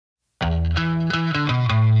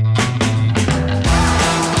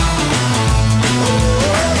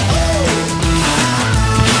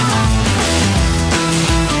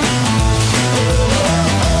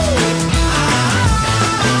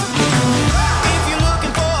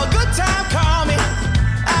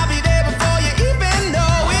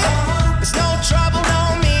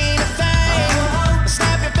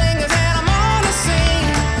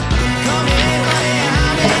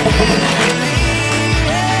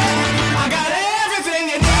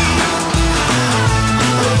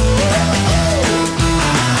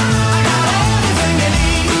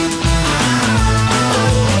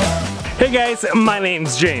guys, my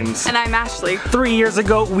name's James. And I'm Ashley. 3 years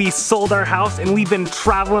ago, we sold our house and we've been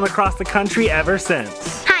traveling across the country ever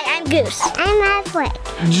since. Hi, I'm Goose. I'm Ashley.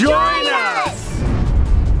 Join us!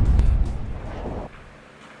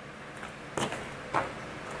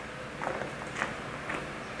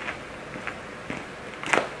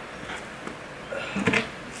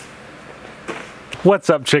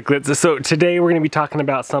 What's up, chicklets? So today we're going to be talking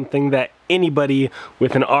about something that anybody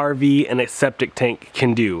with an RV and a septic tank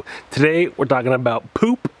can do. Today we're talking about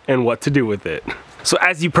poop and what to do with it. So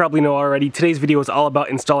as you probably know already, today's video is all about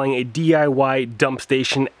installing a DIY dump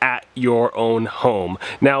station at your own home.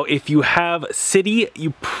 Now, if you have city,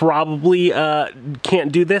 you probably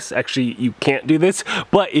can't do this. Actually, you can't do this.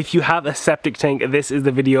 But if you have a septic tank, this is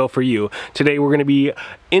the video for you. Today we're going to be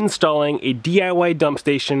installing a DIY dump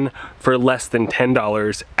station for less than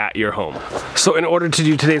 $10 at your home. So in order to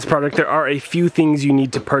do today's project, there are a few things you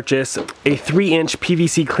need to purchase. A 3-inch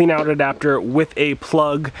PVC clean out adapter with a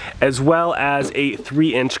plug, as well as a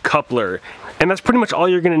 3-inch coupler. And that's pretty much all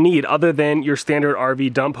you're gonna need, other than your standard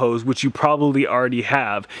RV dump hose, which you probably already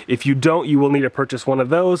have. If you don't, you will need to purchase one of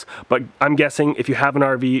those, but I'm guessing if you have an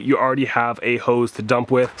RV, you already have a hose to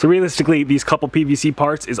dump with. So realistically, these couple PVC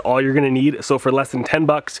parts is all you're gonna need. So for less than 10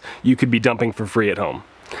 bucks, you could be dumping for free at home.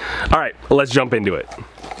 All right, well, let's jump into it.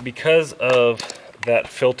 Because of that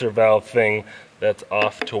filter valve thing that's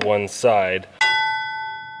off to one side,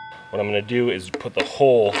 what I'm gonna do is put the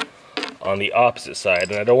hole on the opposite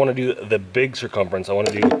side, and I don't want to do the big circumference, I want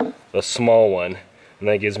to do the small one, and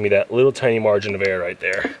that gives me that little tiny margin of air right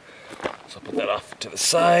there. So I'll put that off to the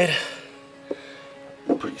side,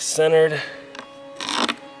 pretty centered.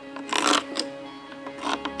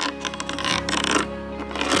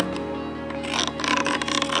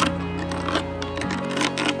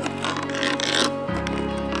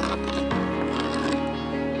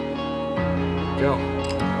 Go.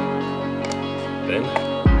 Then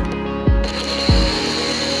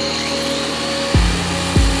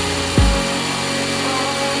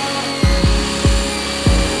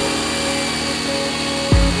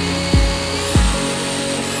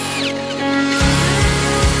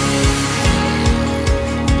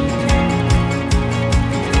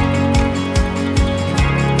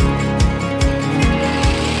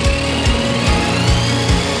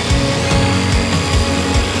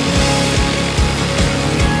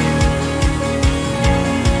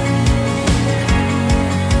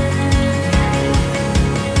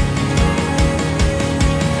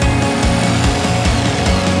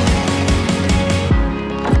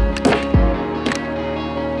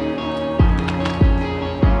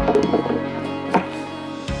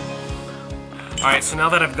Alright, so now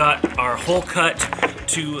that I've got our hole cut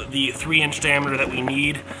to the 3-inch diameter that we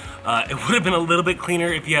need, it would have been a little bit cleaner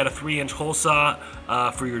if you had a 3-inch hole saw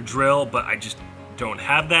for your drill, but I just don't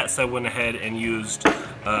have that, so I went ahead and used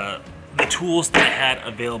the tools that I had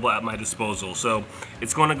available at my disposal. So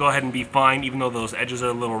it's going to go ahead and be fine, even though those edges are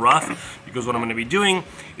a little rough, because what I'm going to be doing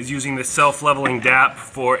is using the self-leveling DAP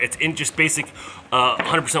for its just basic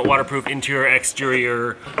 100% waterproof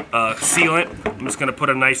interior-exterior sealant. I'm just going to put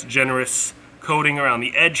a nice generous coating around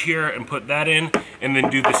the edge here and put that in, and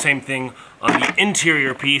then do the same thing on the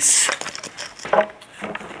interior piece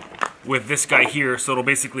with this guy here, so it'll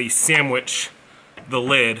basically sandwich the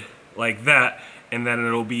lid like that, and then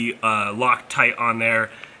it'll be locked tight on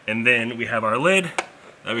there, and then we have our lid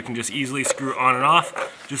that we can just easily screw on and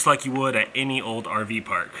off just like you would at any old RV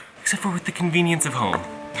park, except for with the convenience of home.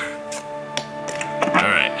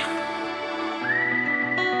 Alright.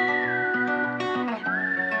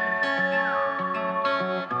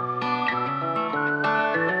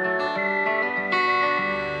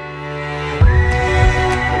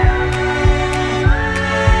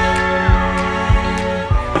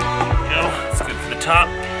 Top,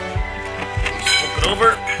 flip it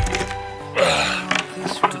over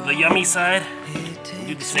to the yummy side and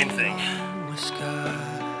do the same thing. Make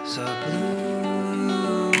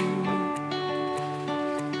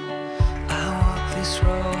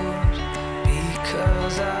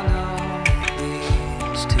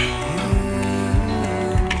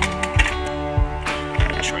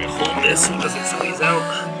sure I hold this so it doesn't squeeze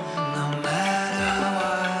out.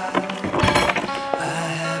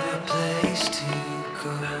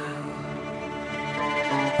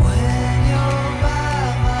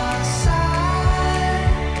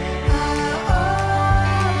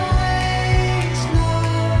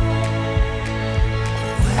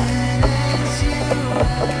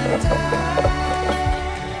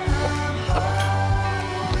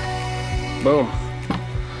 Boom.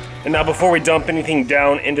 And now before we dump anything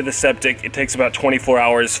down into the septic, it takes about 24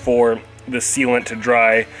 hours for the sealant to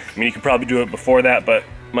dry. I mean, you could probably do it before that, but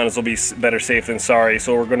might as well be better safe than sorry.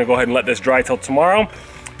 So we're gonna go ahead and let this dry till tomorrow,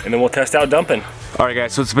 and then we'll test out dumping. All right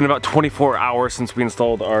guys, so it's been about 24 hours since we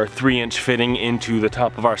installed our 3-inch fitting into the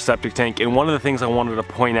top of our septic tank, and one of the things I wanted to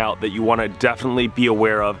point out that you want to definitely be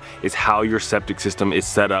aware of is how your septic system is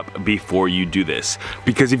set up before you do this.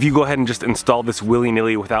 Because if you go ahead and just install this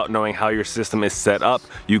willy-nilly without knowing how your system is set up,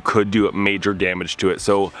 you could do major damage to it.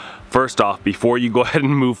 So first off, before you go ahead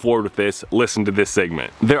and move forward with this, listen to this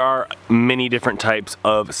segment. There are many different types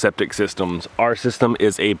of septic systems. Our system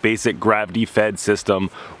is a basic gravity-fed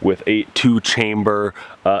system with a 2-chamber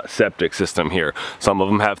septic system here. Some of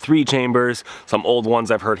them have 3 chambers. Some old ones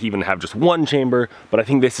I've heard even have just 1 chamber, but I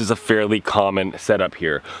think this is a fairly common setup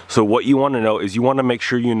here. So what you want to know is you want to make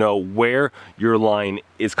sure you know where your line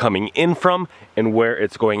is coming in from and where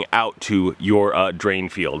it's going out to your drain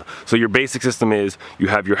field. So your basic system is you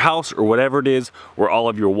have your house or whatever it is where all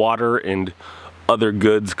of your water and other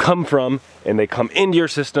goods come from, and they come into your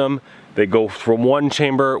system. They go from one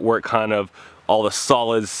chamber where it kind of all the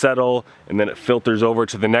solids settle, and then it filters over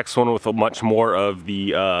to the next one with a much more of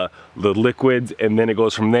the liquids, and then it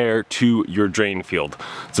goes from there to your drain field.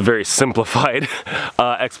 It's a very simplified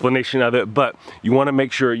explanation of it, but you want to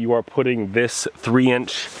make sure you are putting this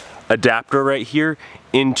 3-inch adapter right here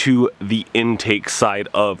into the intake side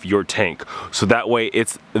of your tank. So that way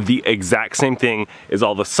it's the exact same thing as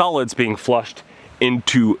all the solids being flushed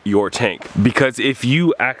into your tank. Because if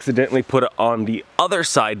you accidentally put it on the other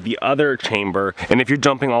side, the other chamber, and if you're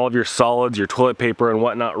dumping all of your solids, your toilet paper and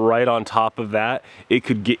whatnot right on top of that, it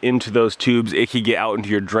could get into those tubes, it could get out into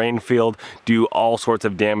your drain field, do all sorts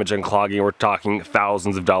of damage and clogging. We're talking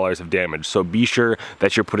thousands of dollars of damage. So be sure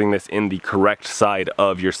that you're putting this in the correct side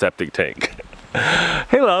of your septic tank.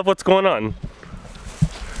 Hey love, what's going on?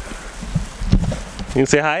 You can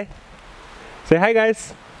say hi? Say hi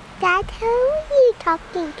guys. Dad, who are you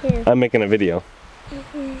talking to? I'm making a video.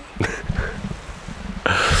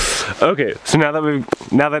 Okay, so now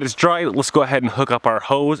that it's dry, let's go ahead and hook up our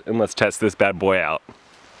hose and let's test this bad boy out.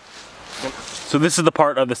 So this is the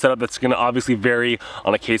part of the setup that's going to obviously vary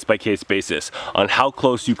on a case-by-case basis on how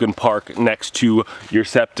close you can park next to your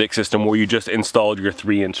septic system where you just installed your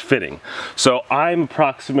 3-inch fitting. So I'm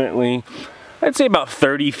approximately, I'd say about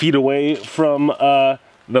 30 feet away from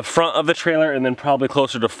the front of the trailer, and then probably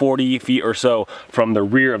closer to 40 feet or so from the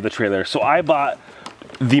rear of the trailer. So I bought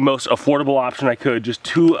the most affordable option I could, just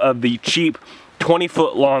 2 of the cheap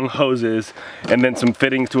 20-foot long hoses and then some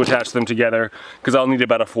fittings to attach them together, because I'll need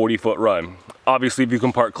about a 40-foot run. Obviously if you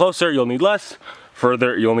can park closer you'll need less,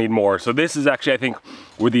 further you'll need more. So this is actually, I think,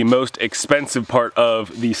 where the most expensive part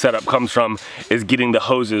of the setup comes from, is getting the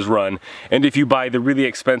hoses run. And if you buy the really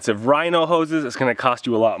expensive Rhino hoses, it's going to cost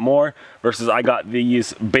you a lot more, versus I got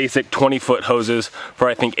these basic 20-foot hoses for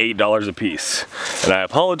I think $8 a piece. And I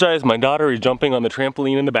apologize, my daughter is jumping on the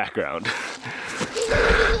trampoline in the background.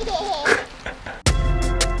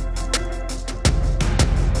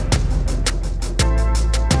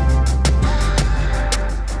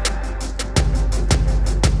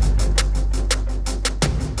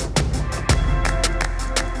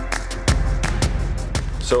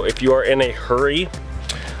 So if you are in a hurry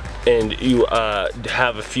and you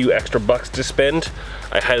have a few extra bucks to spend,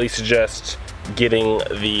 I highly suggest getting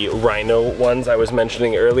the Rhino ones I was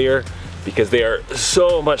mentioning earlier, because they are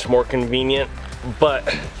so much more convenient,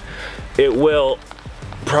 but it will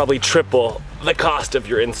probably triple the cost of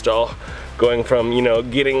your install, going from, you know,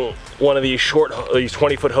 getting one of these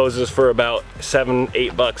 20-foot hoses for about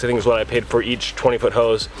 $7-8 bucks, I think is what I paid for each 20-foot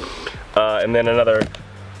hose, and then another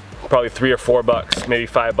probably $3 or $4, maybe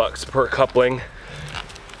 $5 per coupling.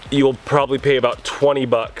 You'll probably pay about 20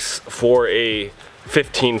 bucks for a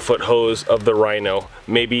 15-foot hose of the Rhino,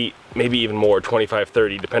 maybe even more, 25,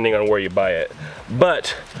 30, depending on where you buy it.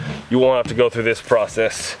 But you won't have to go through this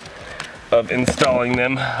process of installing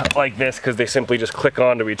them like this, because they simply just click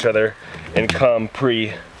onto each other and come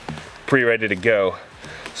pre-ready to go.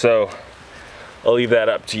 So I'll leave that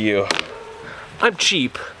up to you. I'm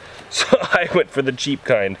cheap, so I went for the cheap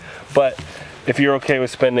kind. But if you're okay with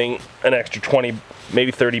spending an extra 20,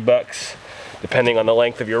 maybe 30 bucks, depending on the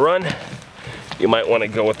length of your run, you might want to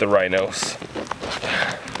go with the Rhinos.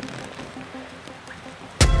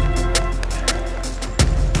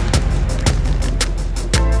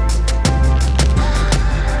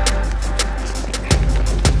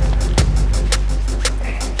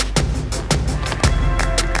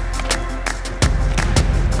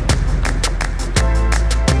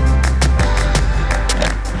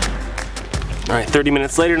 All right, 30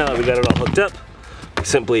 minutes later, now that we got it all hooked up, we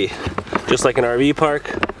simply, just like an RV park,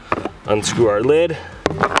 unscrew our lid,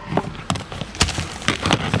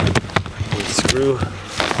 unscrew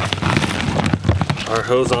our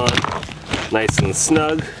hose on nice and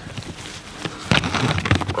snug.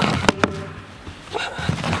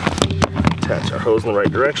 Attach our hose in the right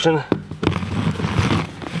direction.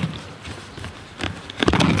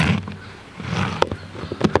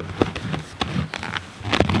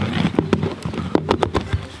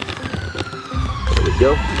 There we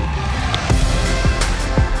go.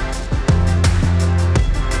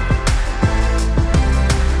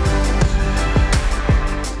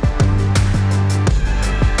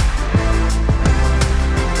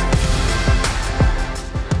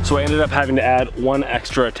 So I ended up having to add one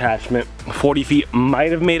extra attachment. 40 feet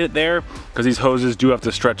might have made it there because these hoses do have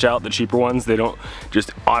to stretch out, the cheaper ones. They don't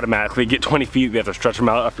just automatically get 20 feet. They have to stretch them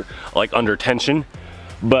out after, like under tension.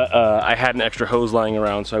 But I had an extra hose lying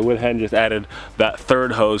around, so I went ahead and just added that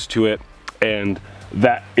third hose to it, and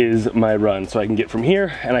that is my run. So I can get from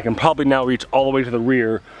here, and I can probably now reach all the way to the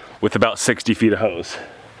rear with about 60 feet of hose.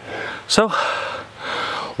 So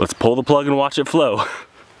let's pull the plug and watch it flow.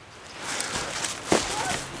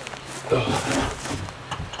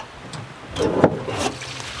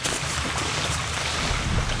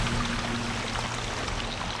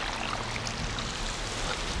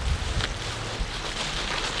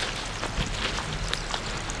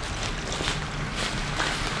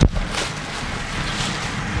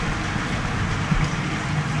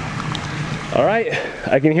 All right,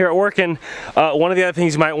 I can hear it working. One of the other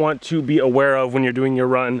things you might want to be aware of when you're doing your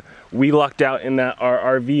run, we lucked out in that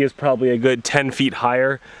our RV is probably a good 10 feet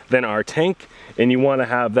higher than our tank, and you want to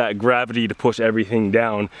have that gravity to push everything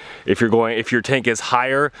down. If your tank is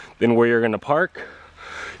higher than where you're going to park,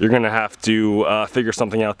 you're going to have to figure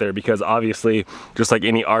something out there, because obviously, just like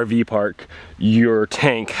any RV park, your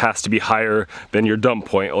tank has to be higher than your dump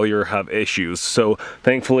point or you'll have issues. So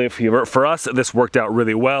thankfully for us, this worked out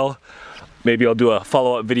really well. Maybe I'll do a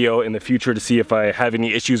follow-up video in the future to see if I have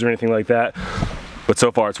any issues or anything like that. But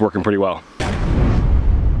so far it's working pretty well.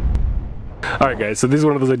 Alright guys, so this is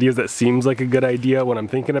one of those ideas that seems like a good idea when I'm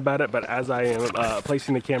thinking about it, but as I am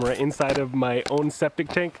placing the camera inside of my own septic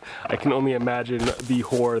tank, I can only imagine the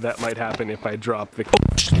horror that might happen if I drop the...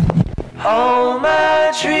 All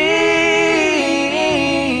my dreams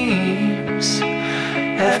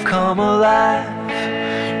have come alive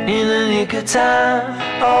in the nick of time.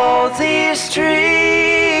 All these dreams,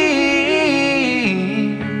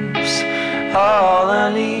 all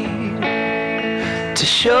I need to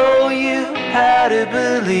show you how to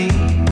believe.